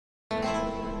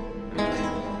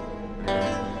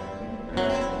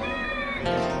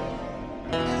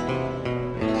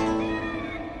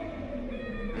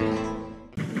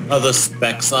Are the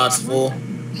spec slots full?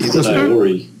 He's an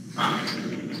Iori.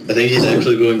 I think he's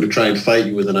actually going to try and fight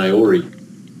you with an Iori.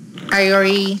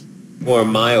 Iori. Or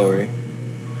Maiori.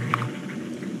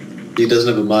 He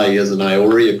doesn't have a Mai, he has an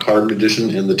Iori, a Card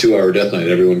Magician, and the 2-hour Death Knight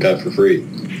everyone got for free.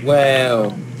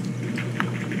 Wow.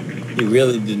 He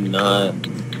really did not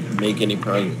make any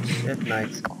progress. Death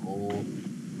Knight's cool.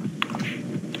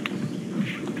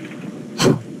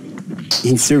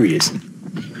 He's serious.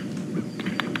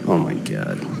 Oh my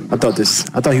god. I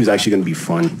thought he was actually gonna be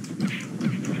fun.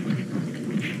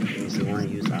 So you want to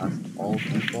use all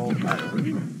people?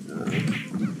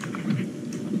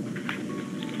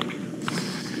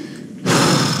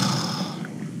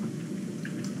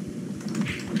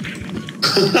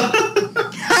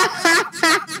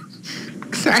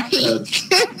 Sorry.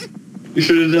 You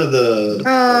should have done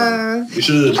the. You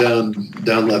should have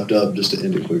down, left, up just to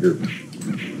end it quicker.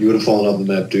 You would have fallen off the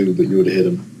map too, but you would have hit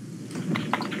him.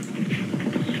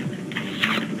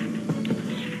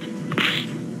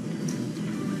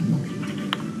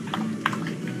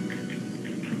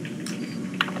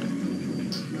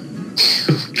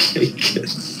 Okay, good.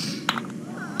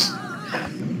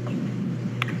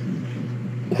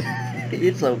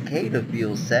 It's okay to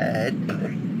feel sad.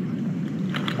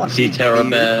 See Terra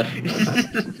bad.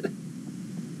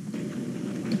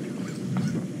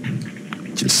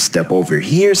 Just step over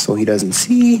here so he doesn't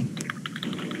see.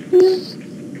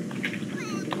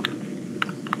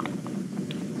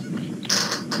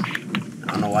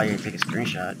 I don't know why you didn't take a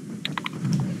screenshot.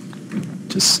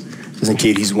 Just in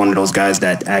case he's one of those guys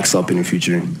that acts up in the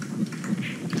future.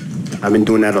 I've been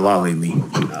doing that a lot lately.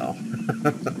 No.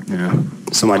 Yeah.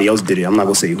 Somebody else did it. I'm not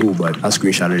gonna say who, but I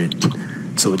screenshotted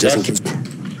it. So just in case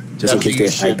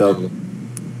they act up.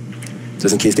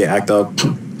 Just in case they act up.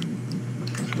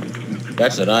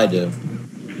 That's what I do.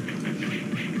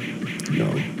 You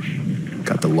know,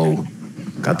 got the low,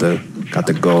 got the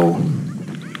go.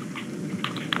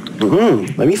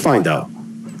 Let me find out.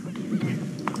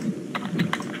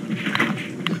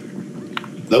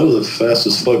 That was a fast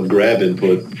as fuck grab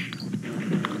input.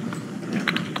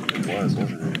 It was,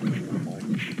 wasn't it?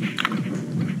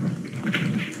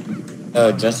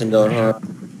 Oh, Justin going hard.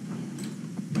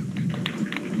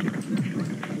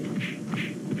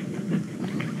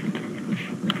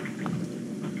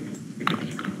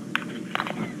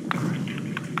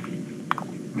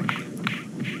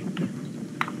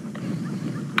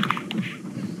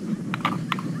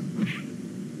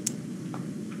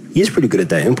 He's pretty good at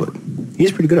that input.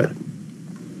 He's pretty good at it.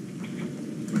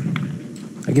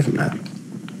 I give him that.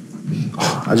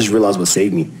 I just realized what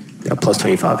saved me. That plus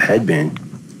 25 headband.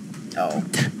 Oh.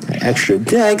 That extra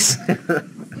dex.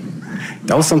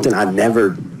 That was something I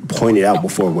never pointed out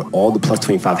before. With all the plus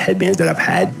 25 headbands that I've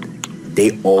had,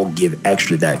 they all give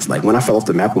extra dex. Like when I fell off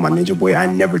the map with my Ninja Boy, I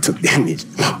never took damage.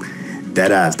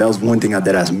 Deadass. That was one thing I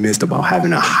deadass missed about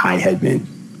having a high headband.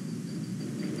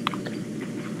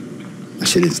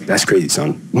 That's crazy,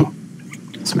 son.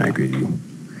 It's mad crazy.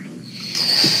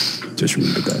 Just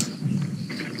remember that.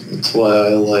 That's why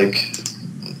I like.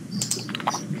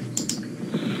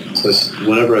 Because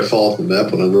whenever I fall off the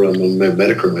map, whenever I'm on my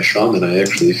medic or my shaman, I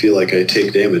actually feel like I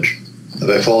take damage. If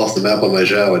I fall off the map on my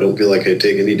Zhao, I don't feel like I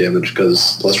take any damage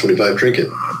because plus 25 trinket.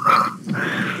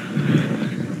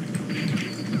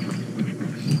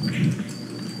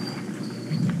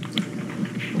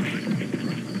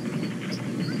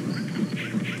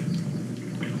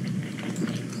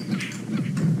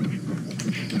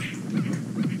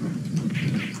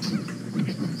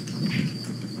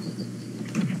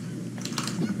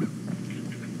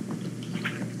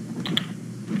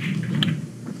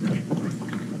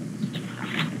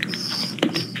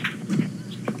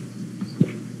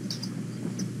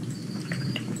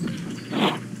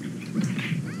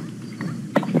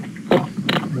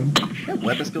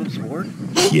 Weapon skill sword?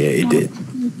 Yeah, it did.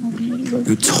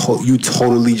 You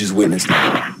totally just witnessed it.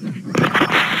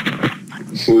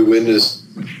 We witnessed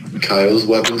Kyle's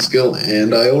weapon skill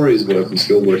and Iori's weapon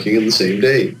skill working in the same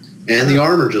day. And the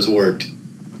armor just worked.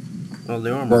 Oh,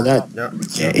 the armor. Well,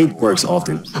 it works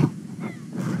often.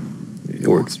 It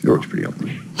works pretty often.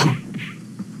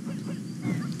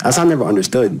 That's how I never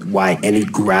understood why any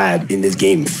grab in this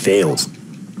game fails.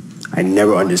 I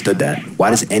never understood that. Why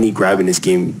does any grab in this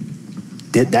game...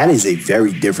 That is a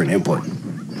very different input.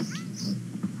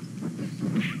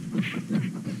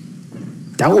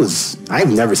 I've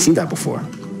never seen that before.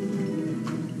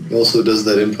 He also does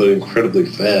that input incredibly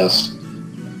fast.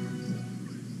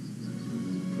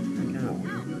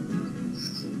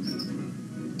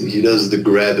 He does the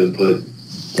grab input.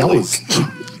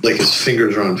 Like his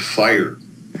fingers are on fire.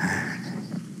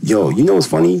 Yo, you know what's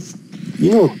funny?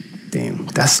 You know, Damn,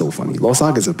 that's so funny. Lost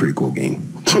Saga is a pretty cool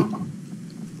game.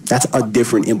 That's a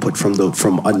different input from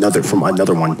another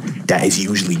one that is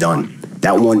usually done.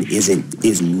 That one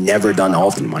is never done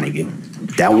often, my nigga.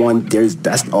 That one,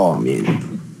 oh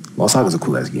man. Lost Saga is a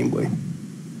cool ass game, boy.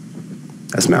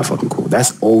 That's mad fucking cool.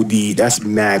 That's OD. That's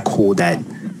mad cool that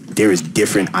there is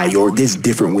different Iori. There's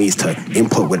different ways to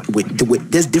input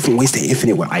with there's different ways to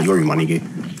infinite with Iori, my nigga.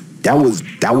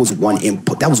 That was one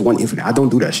input. That was one infinite. I don't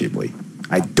do that shit, boy.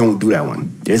 I don't do that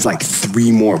one. There's like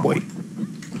 3 more, boy.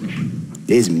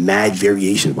 There's mad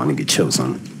variations, my nigga. Chill,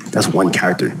 son. That's one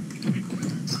character.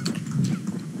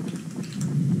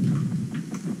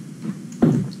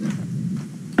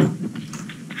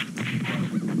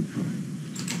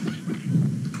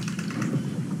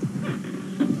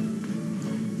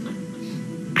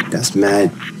 That's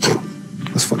mad.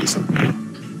 That's funny, son.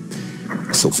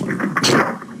 That's so funny.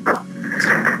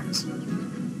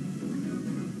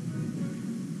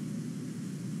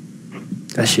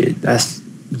 That shit, that's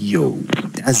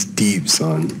deep,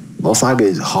 son. Lost Saga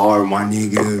is hard, my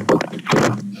nigga.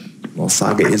 Lost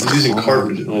Saga is He's using hard.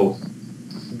 carbon. Oh.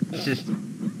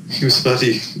 He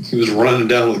was running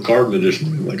down with carbon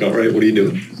edition. Like, all right, what are you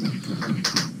doing?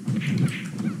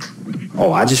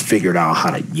 Oh, I just figured out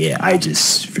how to. Yeah, I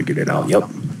just figured it out. Yep,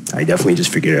 I definitely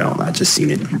just figured it out. I just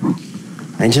seen it.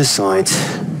 I just saw it.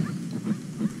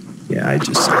 Yeah, I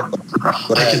just.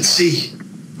 I can see.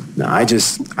 No, I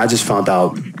just found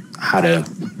out how to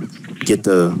get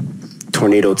the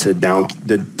tornado to down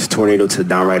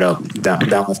right up, down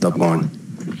left up going.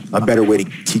 A better way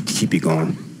to keep it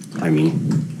going. I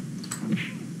mean,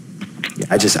 yeah,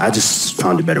 I just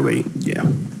found a better way. Yeah.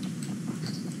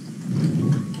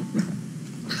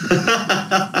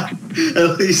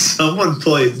 At least someone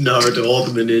played Naruto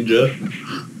Ultimate Ninja.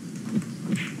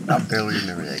 I barely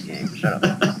remember that game. Shut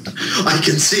up. I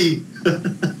can see.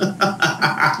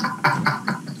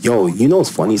 Yo, you know what's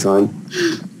funny, son?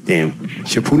 Damn,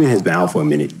 Shippuden has been out for a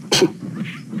minute.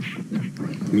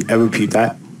 You ever repeat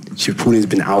that? Shippuden's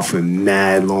been out for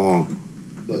mad long.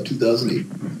 About 2008.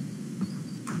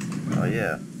 Oh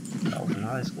yeah, I was in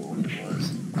high school when it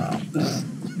was. Wow.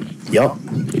 Yup,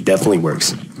 it definitely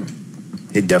works.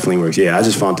 It definitely works. Yeah, I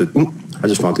just found a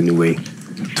new way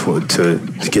to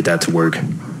get that to work.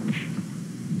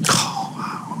 Oh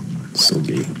wow, so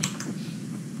gay.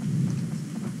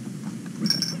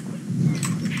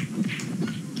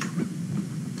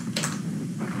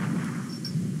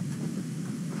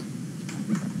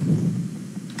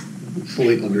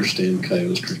 Fully understand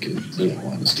Kaio's cricket, in all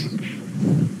honesty.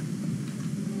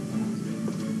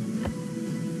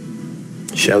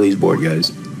 Shelly's bored,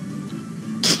 guys.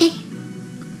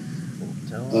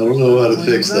 I don't know how to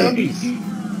fix that.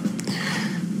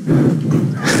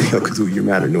 Yo, because you're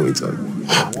mad annoying, son.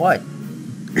 What?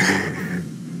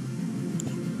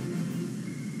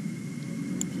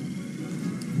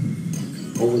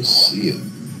 Oh, let's see it.